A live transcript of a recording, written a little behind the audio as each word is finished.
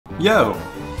Yo,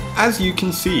 as you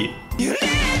can see,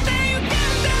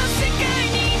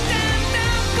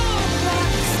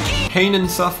 pain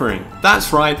and suffering.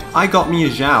 That's right, I got me a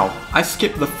Xiao. I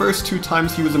skipped the first 2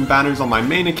 times he was in banners on my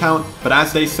main account, but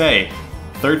as they say,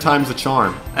 3rd time's a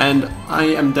charm. And I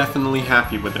am definitely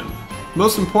happy with him.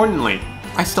 Most importantly,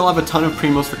 I still have a ton of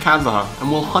primos for Kazuha,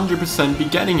 and will 100% be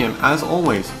getting him as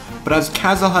always. But as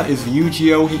Kazuha is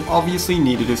Yu-Gi-Oh, he obviously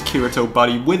needed his Kirito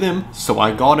buddy with him, so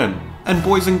I got him. And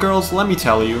boys and girls, let me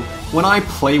tell you, when I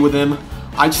play with him,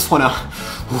 I just wanna...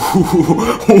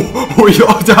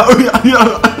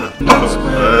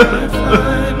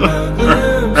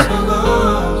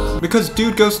 Because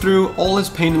dude goes through all his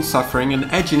pain and suffering and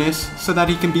edginess so that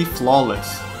he can be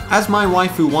flawless. As my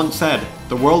waifu once said,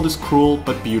 the world is cruel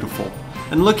but beautiful.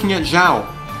 And looking at Xiao,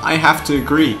 I have to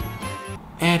agree.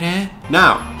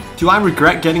 Now, do I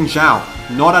regret getting Xiao?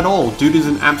 Not at all, dude is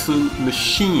an absolute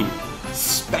machine,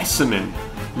 specimen,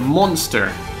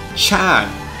 monster, Chad,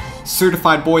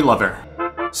 certified boy lover.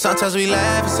 Sometimes we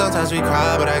laugh and sometimes we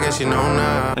cry, but I guess you know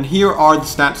now. And here are the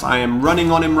stats I am running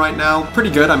on him right now. Pretty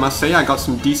good, I must say. I got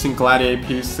some decent gladiator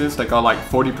pieces that got like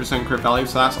 40% crit value,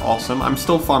 so that's awesome. I'm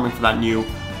still farming for that new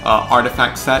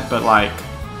artifact set, but like,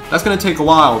 that's gonna take a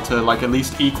while to like at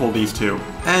least equal these two.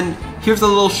 And here's a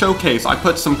little showcase. I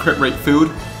put some crit rate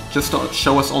food, just to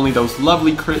show us only those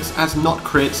lovely crits as not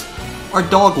crits are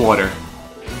dog water.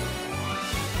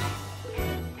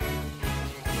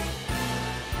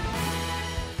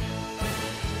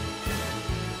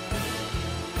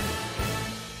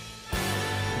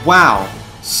 Wow,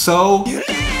 so...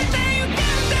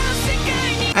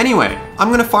 Anyway,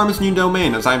 I'm gonna farm his new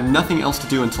domain as I have nothing else to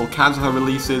do until Kazuha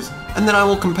releases, and then I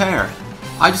will compare.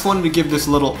 I just wanted to give this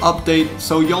little update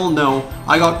so y'all know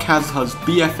I got Kazuha's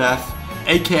BFF,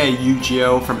 aka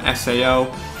Yu-Gi-Oh from SAO,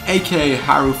 aka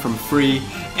Haru from Free,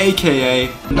 aka...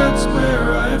 That's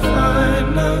where I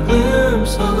find a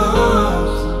glimpse of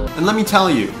love. And let me tell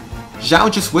you,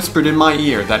 Xiao just whispered in my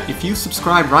ear that if you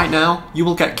subscribe right now, you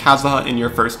will get Kazuha in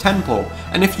your first 10 pull,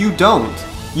 and if you don't,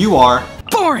 you are...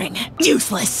 boring,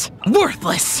 useless,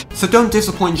 worthless. So don't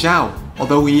disappoint Xiao,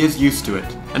 although he is used to it,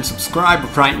 and subscribe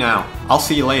right now. I'll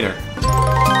see you later.